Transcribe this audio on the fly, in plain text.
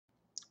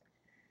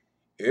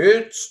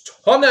It's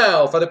time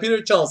now for the Peter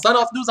Chill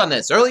sign-off news on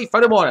this early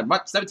Friday morning,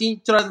 March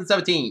 17,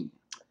 2017.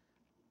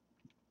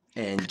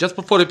 And just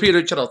before the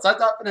Peter Chill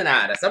signs off for the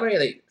night, a summary of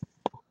the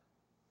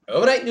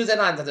overnight news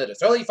headlines on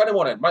this early Friday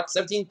morning, March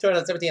 17,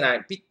 2017.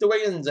 I'm Peter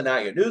Wiggins, and now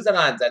your news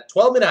headlines at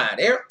 12 midnight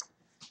here.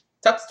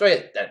 Top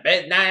straight at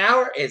midnight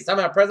hour is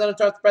somehow President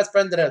Trump's best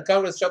friend and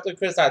Congress sharply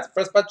criticized the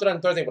first budget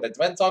on Thursday with a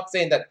defense talk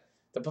saying that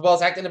the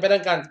proposed act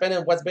independent on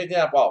spending was big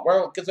enough while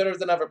world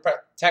considers another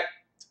protect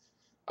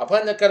a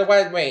plan to cut a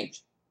wide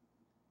range.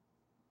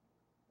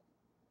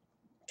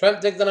 Trump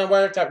digs on a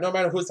wiretap no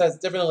matter who says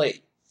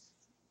differently.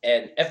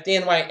 And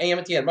FDNY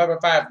AMT and Rubber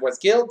 5 was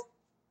killed.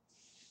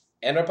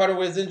 And a reporter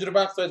was injured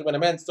about surgery when a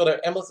man stole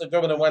their ambulance and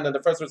drove into one of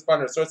the first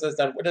responder sources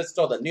and witness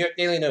told the New York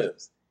Daily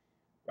News.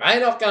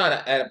 Right off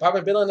Ghana, an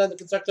apartment building under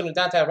construction in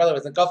downtown Raleigh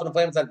was engulfed in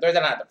flames on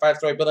Thursday night. The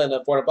 5-story building in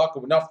the 4 block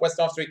of Northwest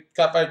North Street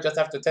caught fire just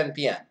after 10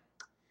 p.m.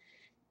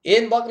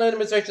 In Balkan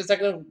administration,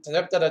 second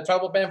accepted a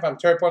travel ban from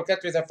third-world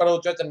countries, and federal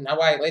judge in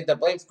Hawaii laid the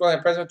blame squarely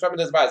on President Trump and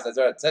his advisors,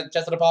 as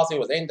suggested the policy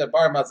was aimed at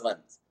bar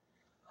Muslims.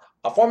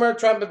 A former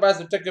Trump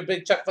advisor took a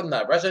big check from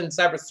the Russian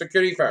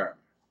cybersecurity firm.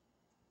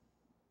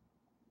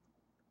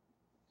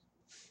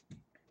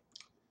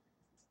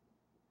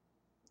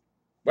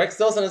 Rex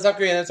Tillerson is South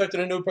Korea and in search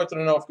of a new approach to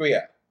North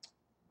Korea.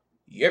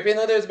 European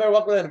leaders very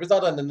welcome and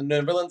resulted in the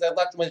Netherlands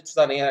election which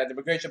starting at the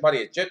Immigration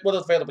Party. Jake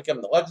Woodall's failed to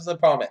become the largest in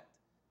Parliament.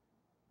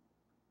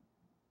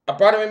 A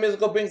Broadway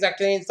musical brings that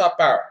Canadian soft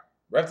power.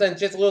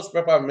 Representative Chase Lewis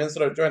spoke out of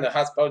Minnesota during the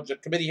House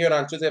Budget Committee hearing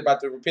on Tuesday about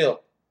the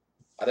repeal.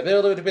 The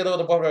bill to repeal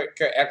the Affordable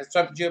Care Act, as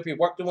Trump GOP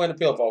worked to win an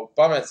appeal for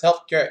Obama's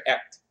Health Care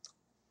Act.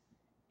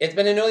 It's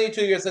been nearly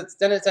 2 years since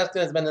Dennis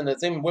Haskins has been in the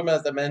same women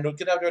as the man who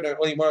kidnapped her during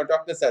early morning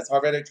darkness, as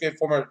Harvard-educated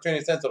former attorney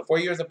sentenced to 4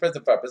 years in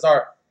prison for a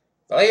bizarre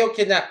Vallejo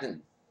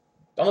kidnapping.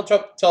 Donald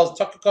Trump tells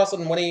Tucker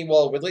Carlson when he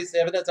will release the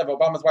evidence of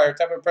Obama's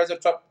wiretap.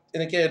 President Trump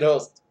indicated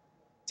host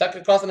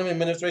Tucker Carlson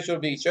administration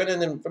will be sharing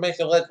the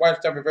information alleged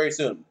wiretap very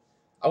soon.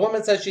 A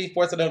woman says she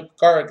forced a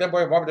car at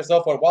gunpoint, robbed her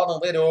cell phone, while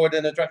and later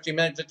ordered a truck. She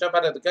managed to jump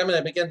out of the gunman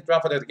and began to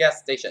drop it at the gas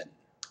station.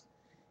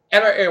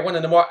 Ever Air, one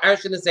of the more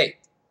Irish in the state.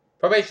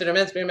 Probation and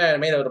mainstream man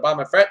made of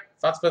Obama threat.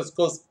 Fox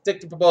schools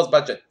stick to proposed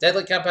budget.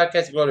 Deadly compound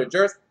case to go to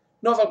jurors.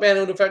 Norfolk man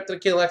who defected to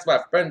kill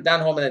ex-wife. Burned down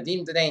home and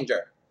deemed a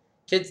danger.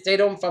 Kids stayed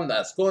home from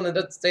the school and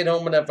adults stayed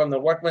home from the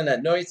workmen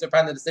at no eastern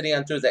part of the city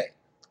on Tuesday.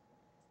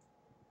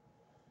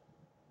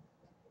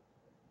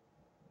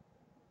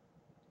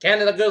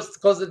 Canada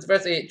closed its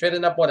university,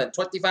 trading up more than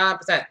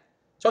 25%.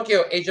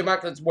 Tokyo Asian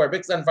markets were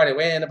big on Friday,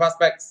 weighing in the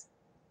prospects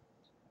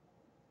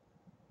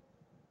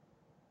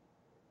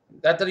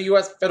that the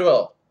U.S.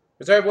 Federal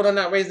Reserve will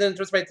not raise the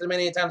interest rates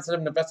many times to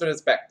investors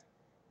expect.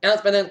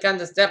 Analysts been in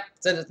Canada step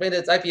since it made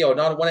its IPO.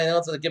 Not one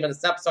analyst has given a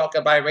snapshot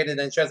of buy rated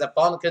and shares have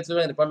fallen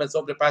considering the appointments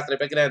over the price of the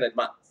beginning of the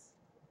month.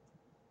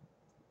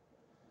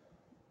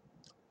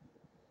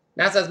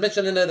 NASA's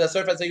mission into the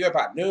surface of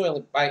Europe,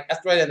 new by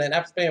asteroid and an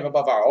asteroid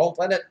above our own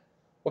planet,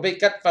 will be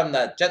cut from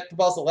the Jet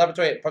Propulsion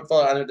Laboratory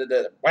portfolio under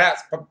the White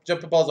House Jet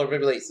Proposal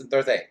released on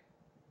Thursday.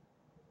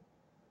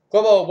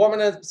 Global warming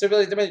has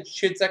severely diminished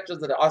huge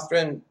sections of the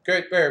Australian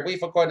Great Barrier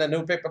Reef, according to a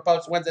new paper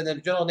published Wednesday in the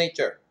journal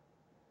Nature.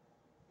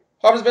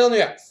 Harpersville, New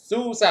York,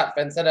 Sue Sapp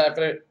and said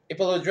after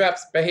April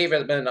giraffes' behavior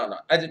has been on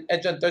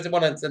edge on Thursday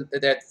morning said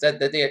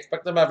that they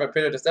expect them to have a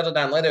period to settle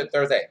down later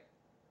Thursday.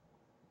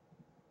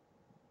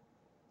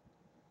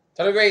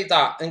 Tardigrades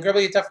are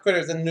incredibly tough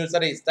critters in new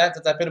studies.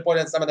 Scientists have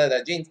pinpointed some of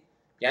the genes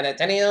behind their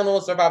tiny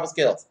animal survival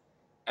skills.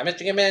 A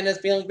Michigan man is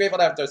feeling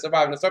grateful after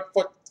surviving a strep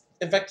foot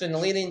infection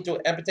leading to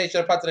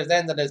amputation of parts of his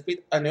hands and his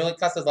feet and nearly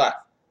cost his life.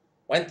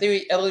 When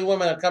 3 elderly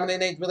women of common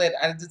age related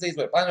eye disease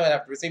were found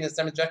after receiving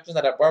some injections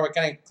at a Broward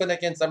County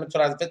clinic in summer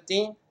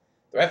 2015,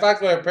 the red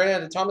flags were apparent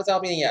at the Thomas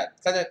Albania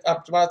Clinic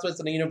of Toronto,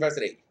 Switzerland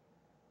University.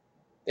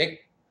 The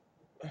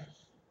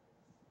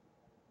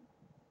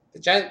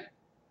giant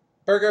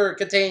burger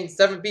contains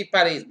 7 beef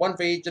patties, 1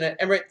 for each in the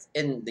Emirates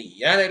in the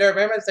United Arab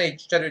Emirates, a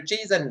cheddar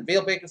cheese and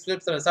veal bacon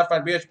strips and a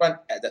saffron brioche bun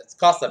at the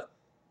cost of,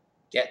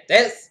 get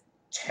this,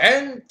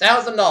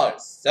 $10,000.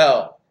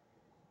 So,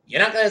 you're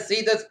not going to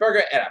see this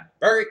burger at a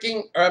Burger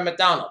King or a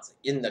McDonald's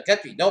in the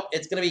country. Nope,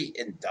 it's going to be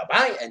in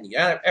Dubai and the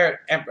United Arab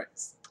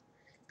Emirates.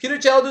 Peter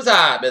Child's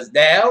time is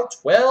now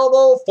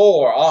 12:04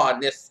 on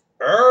this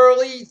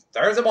early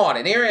Thursday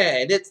morning here,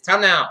 and it's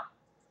time now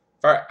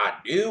for a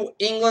New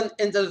England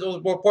Intelligence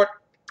Report.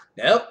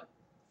 Nope.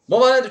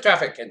 Move on to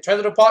traffic and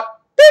transit report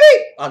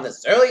on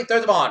this early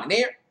Thursday morning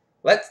here.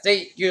 Let's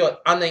take you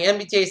on the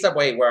MBTA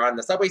subway, where on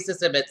the subway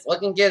system it's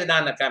looking good, and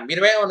on the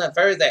commuter rail and the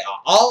ferries they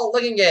are all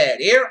looking good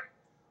here.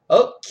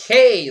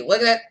 Okay,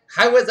 look at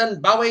highways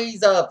and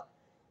byways of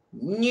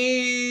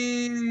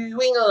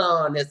New England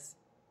on this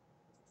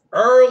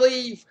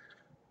early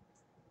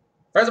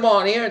Thursday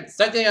morning here.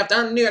 Starting off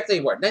down in New York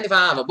City, where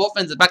 95 of both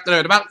ends is back to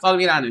the bounce all the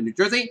way down in New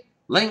Jersey.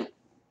 Link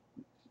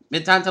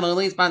Midtown Tunnel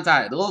leads bound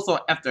side. Also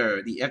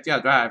after the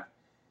FDR Drive.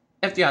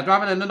 FDR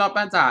driving in the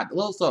northbound side.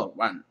 Also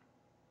one.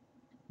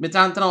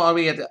 Midtown Tunnel all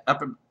the way at the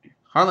upper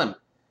Harlem.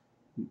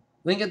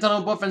 Lincoln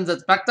Tunnel both ends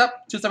is backed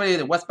up. 278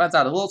 the westbound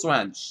side of Little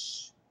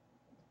Ranch.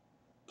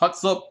 Puck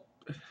Slope.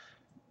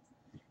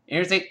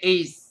 Interstate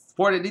East.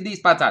 40 in the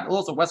eastbound side.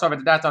 Also west over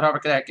to downtown Harbor,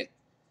 Connecticut.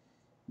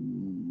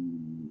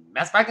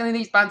 Mass Park on the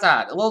eastbound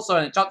side. Also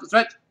in the chocolate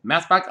stretch.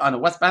 Mass Park on the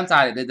westbound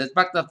side. It is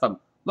expected from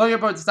Lower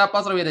Road to South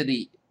Boston to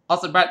the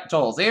Austin Brett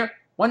tolls here.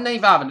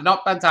 195 on the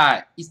northbound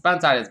side.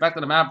 Eastbound side is back to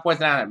the Mount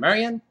Poison Island,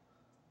 Marion.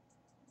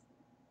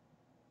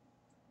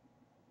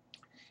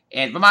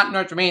 And Vermont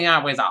North Remaining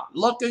highways are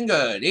looking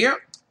good here.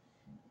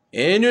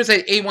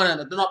 Interstate 81 on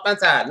the northbound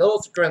side.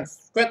 Little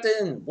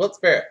Scranton,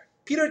 Wilkes-Barre.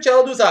 Peter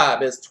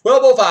Cheldusab is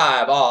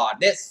 12:05 on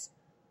this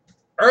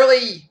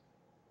early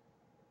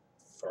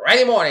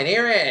Friday morning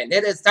here, and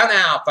it is time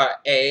now for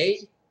a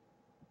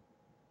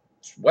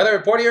weather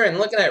report here. And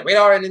looking at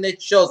radar, and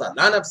it shows a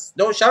line of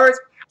snow showers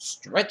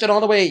stretching all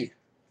the way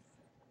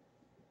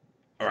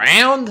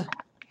around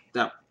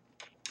the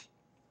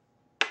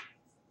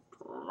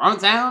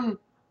Town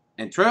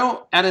and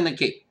Trail out in the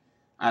Cape.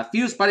 A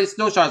few spotty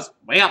snow showers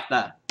way up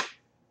the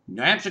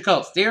New Hampshire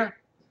coast here.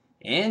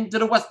 Into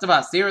the west of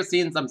us here,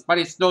 seeing some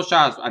spotty snow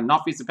showers on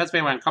northeast of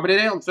Pennsylvania around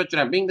Carbondale and stretching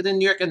around Binghamton,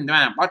 New York, and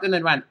around Boston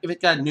and around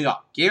Ithaca, New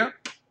York here.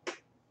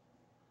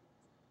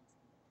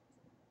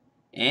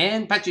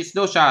 And patchy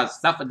snow showers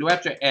south of New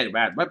Hampshire and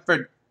around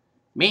Webford,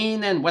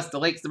 Maine, and west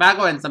of Lake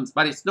Sebago, and some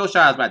spotty snow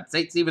showers around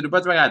St. Stephen, New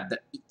Brunswick,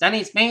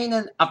 Denny's, Maine,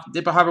 and up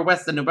Dipper Harbor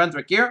west of New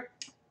Brunswick here.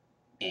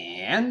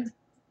 And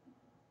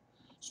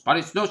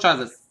spotty snow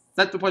showers are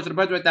central portion of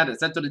Brunswick down to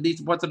central and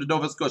eastern parts of the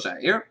Nova Scotia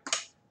here.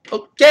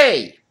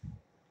 Okay.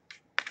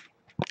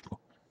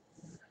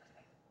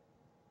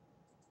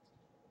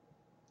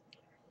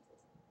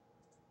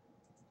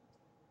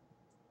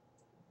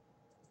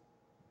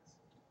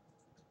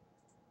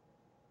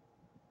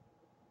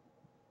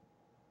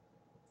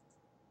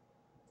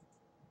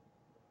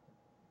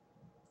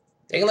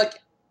 Take a look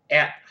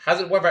at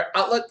hazard weather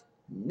outlook.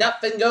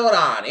 Nothing going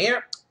on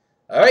here.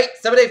 Alright,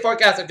 7-day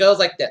forecast it goes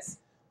like this.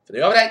 For the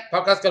overnight,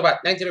 forecast goes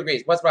about 19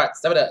 degrees. West about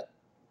 7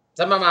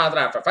 miles an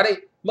hour. For Friday,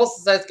 most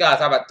of the side skies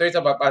have about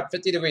 37, about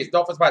 50 degrees.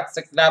 Northwest about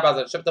 69 miles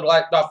and shift to the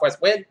light northwest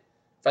wind.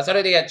 For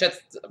Saturday, a chance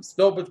of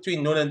snow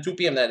between noon and 2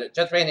 p.m. Then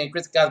chance rain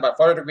increase skies about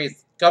 40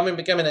 degrees.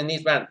 Becoming an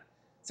east wind.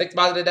 6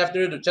 miles in the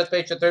afternoon, the chance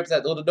rain should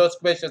 30%. Little dose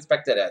of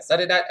expected.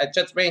 Saturday night, a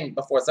chance rain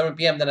before 7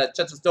 p.m. Then a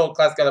chance of snow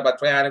class skies about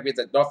 29 degrees.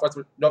 At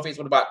northeast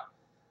with about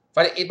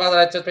Friday, 8 miles an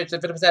hour, chance rain should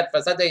 50%.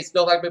 For Sunday,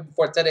 snow likely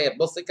before Sunday,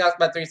 mostly clouds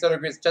about 37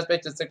 degrees. Chance rain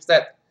should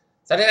 6%.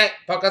 Saturday night,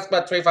 forecast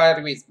about 25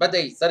 degrees.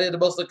 Monday, Sunday, the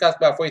mostly clouds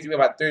about 43,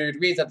 about 30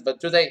 degrees. And for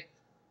Tuesday,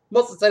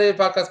 most of Sunday, the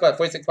forecast about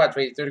 46, about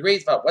 23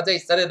 degrees. For Wednesday,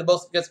 Sunday, the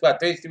mostly clouds about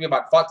 33,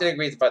 about 40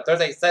 degrees. For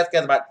Thursday, Saturday,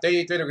 about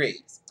 33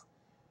 degrees.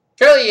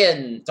 Currently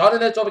in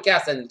Taunton, it's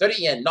overcast and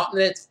 30, and Norton,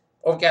 it's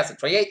overcast at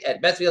 28,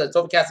 and Mansfield, it's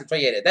overcast at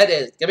 28. And that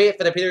is going to be it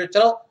for the Peter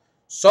Channel.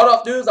 Sort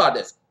off news on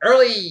this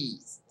early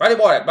Friday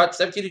morning, March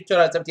 17,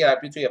 2017. I'm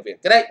Peter.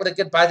 Good night with a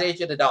good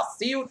presentation, and I'll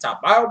see you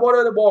tomorrow morning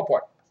in the Moore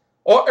Report.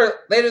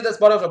 Or later this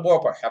morning for Moore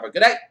Report. Have a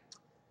good night.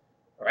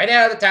 Right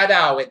now, the time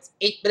now, it's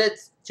 8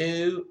 minutes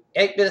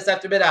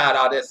after midnight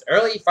on this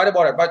early Friday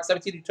morning, March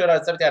 17,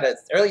 2017.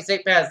 It's early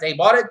St. Pat's Day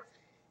morning,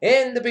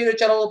 and the Peter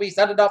Channel will be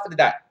signing off for the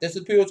night. This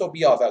is Peter, so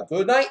be off. A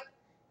good night,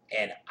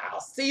 and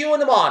I'll see you in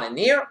the morning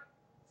here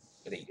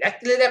with the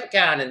Elected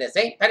Leprechaun in the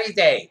St. Patty's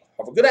Day.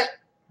 Have a good night.